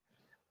weekend.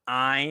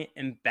 I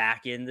am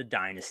back in the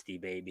dynasty,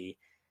 baby.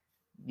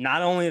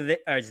 Not only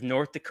is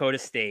North Dakota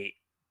State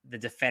the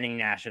defending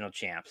national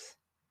champs,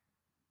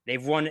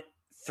 they've won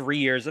 3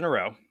 years in a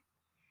row.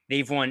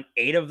 They've won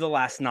 8 of the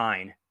last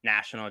 9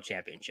 national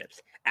championships.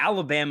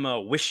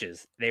 Alabama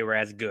wishes they were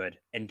as good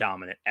and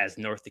dominant as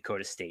North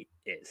Dakota State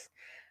is.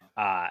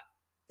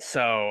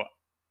 So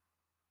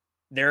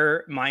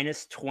they're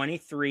minus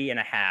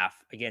 23.5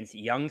 against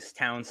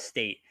Youngstown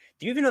State.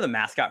 Do you even know the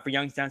mascot for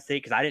Youngstown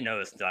State? Because I didn't know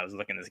this until I was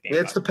looking at this game.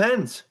 It's the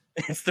Pens.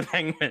 It's the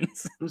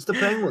Penguins. It's the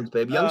Penguins,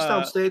 baby.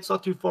 Youngstown State's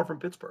not too far from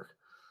Pittsburgh.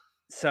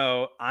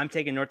 So I'm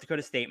taking North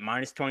Dakota State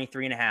minus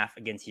 23.5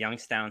 against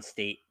Youngstown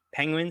State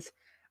Penguins.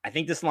 I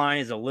think this line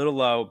is a little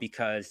low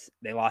because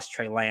they lost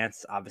Trey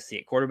Lance, obviously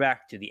at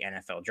quarterback, to the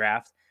NFL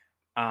draft.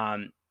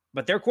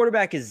 But their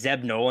quarterback is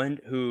Zeb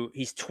Noland, who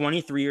he's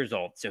 23 years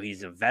old. So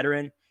he's a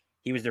veteran.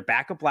 He was their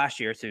backup last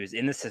year, so he was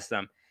in the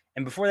system.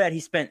 And before that, he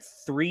spent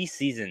 3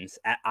 seasons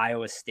at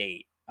Iowa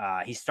State.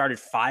 He started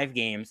 5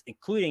 games,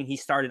 including he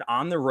started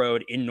on the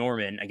road in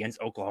Norman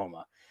against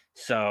Oklahoma.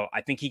 So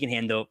I think he can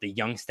handle the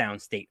Youngstown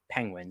State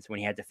Penguins when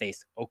he had to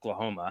face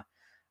Oklahoma.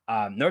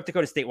 North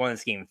Dakota State won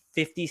this game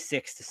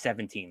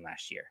 56-17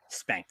 last year.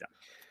 Spanked them.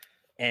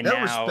 And no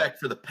respect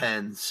for the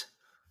Pens.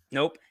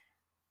 Nope.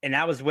 And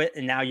that was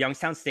and now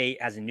Youngstown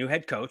State has a new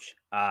head coach.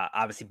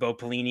 Obviously, Bo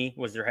Pelini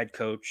was their head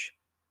coach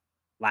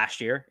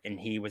last year, and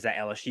he was at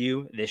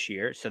LSU this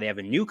year. So they have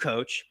a new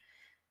coach.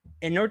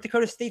 And North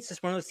Dakota State's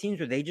just one of those teams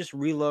where they just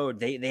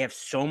reload. They're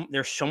so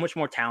much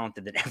more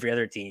talented than every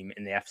other team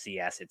in the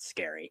FCS. It's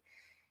scary.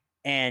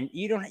 And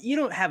you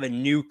don't have a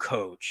new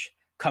coach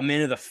come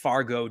into the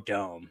Fargo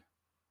Dome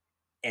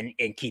and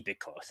keep it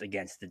close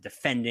against the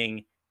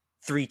defending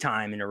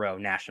 3-time in a row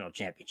national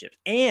championships.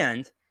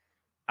 And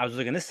I was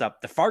looking this up.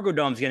 The Fargo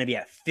Dome is going to be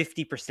at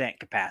 50%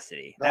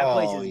 capacity. That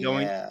place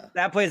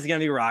is going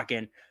to be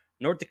rocking.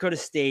 North Dakota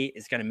State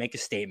is going to make a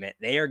statement.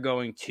 They are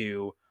going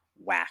to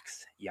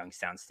wax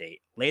Youngstown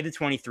State. Lay the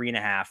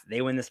 23.5.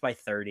 They win this by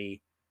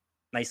 30.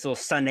 Nice little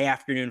Sunday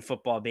afternoon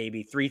football,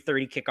 baby.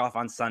 3:30 kickoff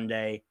on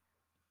Sunday.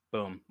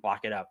 Boom.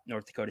 Lock it up.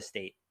 North Dakota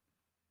State.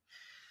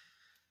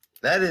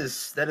 That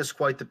is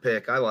quite the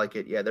pick. I like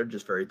it. Yeah, they're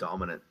just very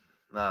dominant.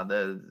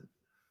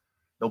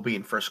 They'll be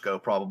in Frisco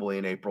probably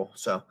in April.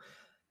 So,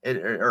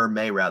 or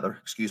May rather.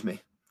 Excuse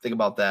me. Think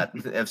about that.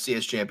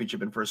 FCS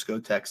championship in Frisco,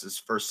 Texas,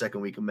 first,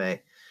 second week of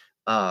May.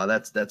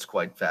 That's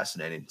quite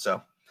fascinating.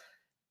 So,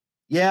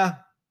 yeah,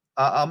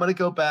 I'm gonna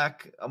go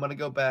back. I'm gonna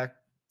go back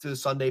to the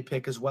Sunday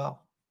pick as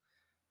well.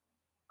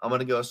 I'm going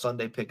to go a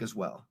Sunday pick as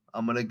well.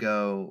 I'm going to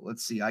go,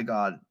 let's see, I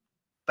got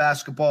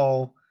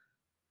basketball,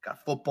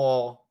 got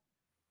football.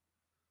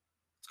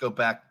 Let's go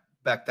back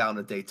down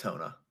to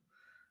Daytona.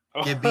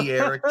 Give me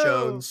Eric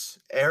Jones.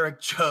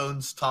 Eric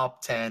Jones,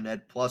 top 10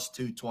 at plus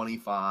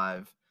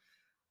 225.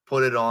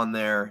 Put it on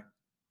there.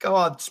 Go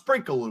on,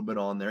 sprinkle a little bit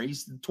on there.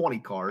 He's the 20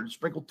 card.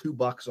 Sprinkle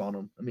 $2 on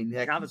him. I mean,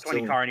 heck, He's not the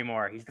 20 car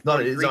anymore. He's the not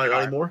 43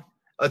 car. anymore.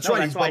 That's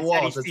right. He's Bubba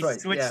Wallace. That's right.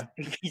 Switched,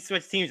 He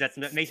switched teams. That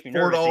makes me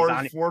nervous.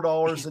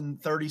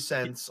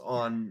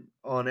 $4.30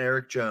 on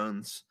Eric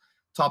Jones.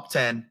 Top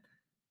 10,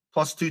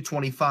 plus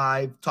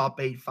 225. Top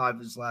 8,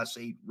 his last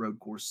 8 road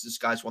courses. This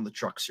guy's won the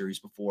Truck Series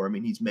before. I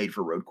mean, he's made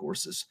for road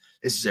courses.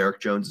 This is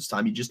Eric Jones'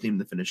 time. You just need him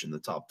to finish in the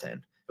top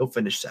 10. He'll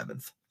finish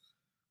 7th.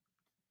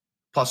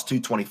 Plus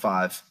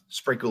 225.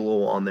 Sprinkle a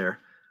little on there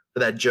for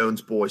that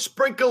Jones boy.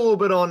 Sprinkle a little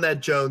bit on that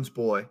Jones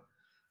boy.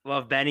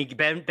 Love Benny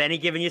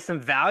giving you some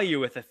value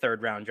with a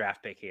 3rd round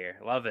draft pick here.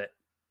 Love it.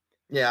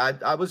 Yeah,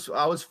 I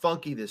was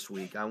funky this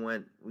week. I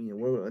went we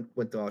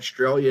went to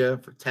Australia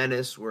for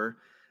tennis. We're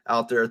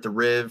out there at the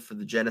Riv for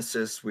the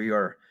Genesis.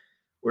 We're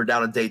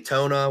down at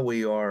Daytona.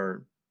 We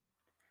are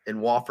in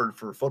Wofford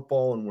for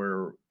football, and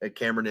we're at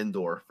Cameron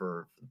Indoor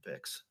for the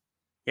picks.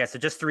 Yeah, so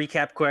just to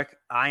recap quick,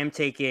 I am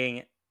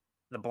taking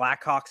the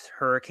Blackhawks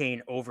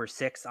Hurricane over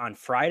 6 on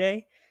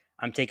Friday.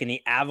 I'm taking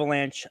the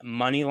Avalanche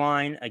money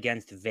line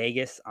against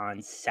Vegas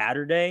on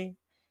Saturday.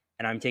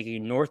 And I'm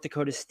taking North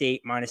Dakota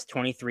State minus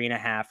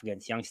 23.5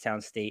 against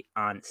Youngstown State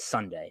on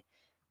Sunday.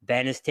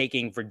 Ben is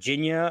taking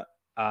Virginia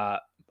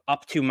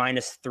up to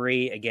minus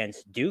 3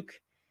 against Duke.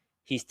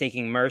 He's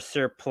taking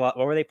Mercer plus,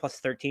 what were they, plus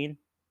 13?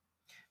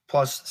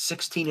 Plus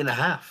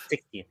 16.5.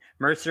 16.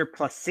 Mercer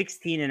plus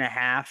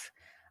 16.5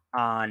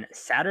 on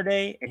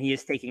Saturday, and he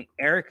is taking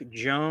Eric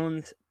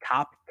Jones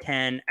top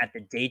 10 at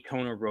the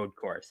Daytona Road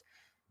Course.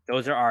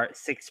 Those are our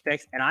 6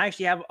 picks, and I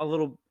actually have a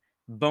little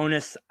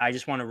bonus. I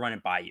just want to run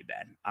it by you,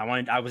 Ben.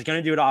 I was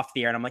going to do it off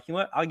the air, and I'm like, you know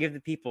what? I'll give the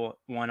people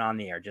one on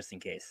the air just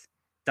in case.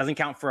 Doesn't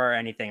count for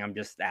anything. I'm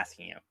just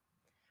asking you.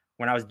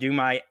 When I was doing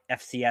my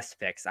FCS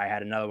picks, I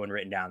had another one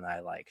written down that I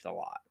liked a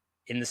lot.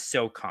 In the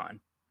SoCon,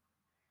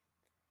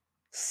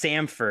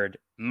 Samford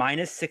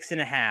minus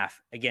 6.5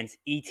 against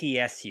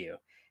ETSU.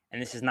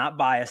 And this is not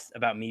biased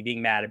about me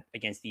being mad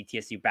against the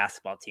ETSU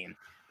basketball team.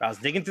 But I was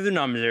digging through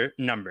the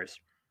numbers.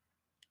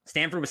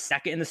 Stanford was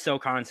second in the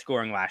SoCon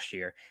scoring last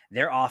year.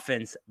 Their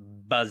offense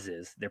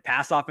buzzes. Their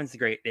pass offense is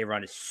great. They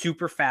run a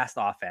super fast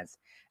offense.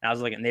 And I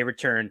was looking, they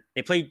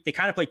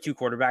kind of play 2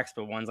 quarterbacks,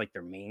 but one's like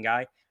their main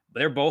guy. But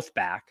they're both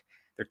back.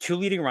 Their 2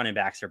 leading running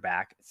backs are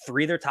back.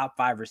 3 of their top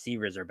 5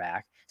 receivers are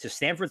back. So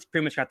Stanford's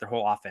pretty much got their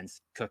whole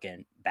offense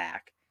cooking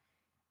back.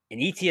 And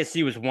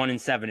ETSU was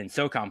 1-7 in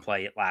SoCon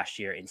play last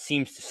year and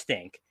seems to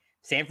stink.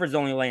 Stanford's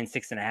only laying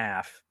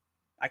 6.5.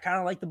 I kind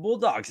of like the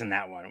Bulldogs in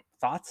that one.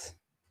 Thoughts?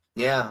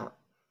 Yeah,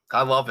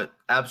 I love it.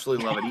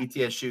 Absolutely love it.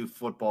 ETSU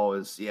football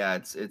is,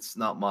 it's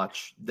not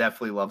much.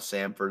 Definitely love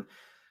Samford.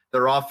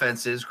 Their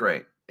offense is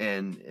great.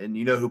 And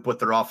you know who put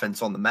their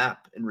offense on the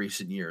map in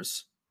recent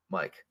years,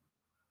 Mike?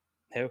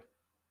 Who?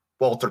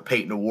 Walter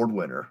Payton Award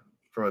winner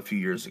from a few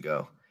years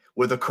ago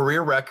with a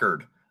career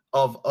record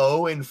of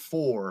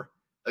 0-4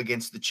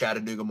 against the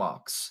Chattanooga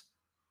Mocs.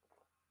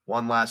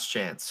 One last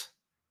chance.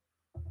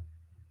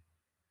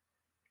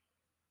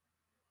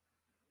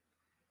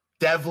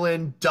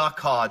 Devlin Duck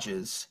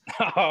Hodges.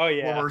 Oh,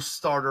 yeah. Former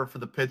starter for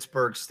the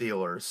Pittsburgh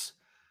Steelers.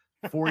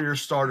 4-year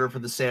starter for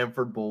the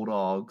Samford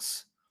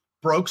Bulldogs.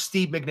 Broke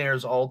Steve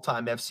McNair's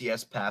all-time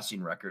FCS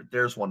passing record.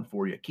 There's one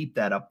for you. Keep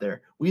that up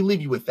there. We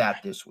leave you with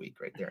that this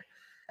week right there.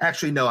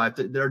 Actually, no,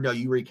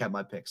 you recap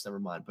my picks. Never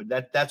mind.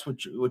 But that's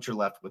what you're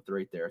left with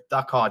right there.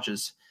 Duck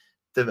Hodges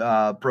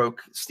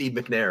broke Steve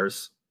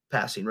McNair's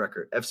passing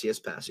record,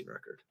 FCS passing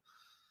record.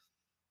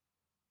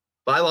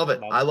 But I love it.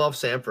 I love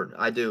Samford.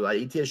 I do.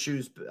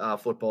 ETSU's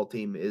football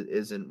team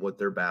isn't what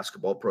their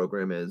basketball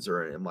program is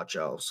or much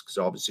else, because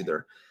obviously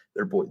their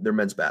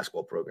men's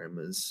basketball program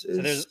is.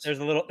 So there's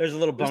a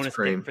little bonus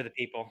pick for the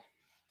people.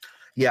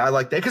 Yeah, I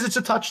like that because it's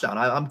a touchdown.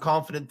 I'm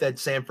confident that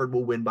Samford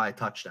will win by a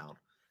touchdown.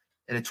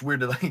 And it's weird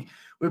to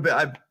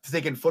I'm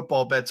thinking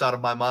football bets out of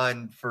my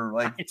mind for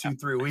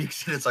 2-3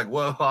 weeks. And it's like,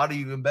 whoa, how do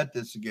you even bet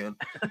this again?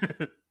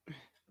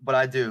 But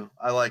I do.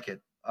 I like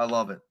it. I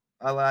love it.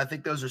 I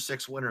think those are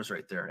 6 winners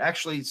right there.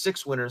 Actually,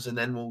 6 winners, and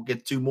then we'll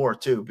get 2 more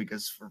too,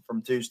 because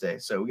from Tuesday.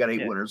 So we got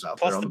 8 winners out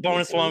plus there. Plus the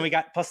bonus one we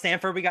got, plus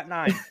Stanford, we got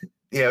 9.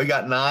 Yeah, we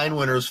got 9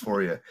 winners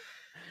for you.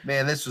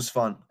 Man, this was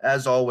fun.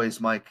 As always,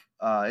 Mike,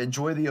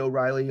 enjoy the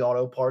O'Reilly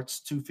Auto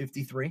Parts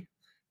 253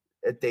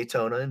 at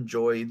Daytona.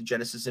 Enjoy the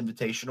Genesis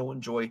Invitational.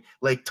 Enjoy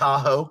Lake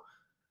Tahoe.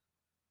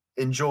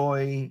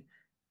 Enjoy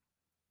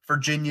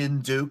Virginia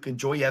and Duke.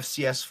 Enjoy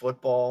FCS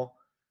football.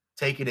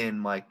 Take it in,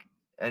 Mike.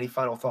 Any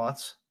final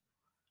thoughts?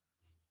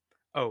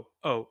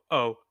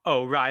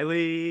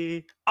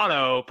 O'Reilly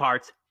Auto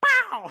Parts.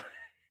 Pow!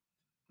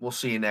 We'll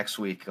see you next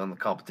week on the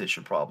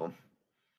Competition Problem.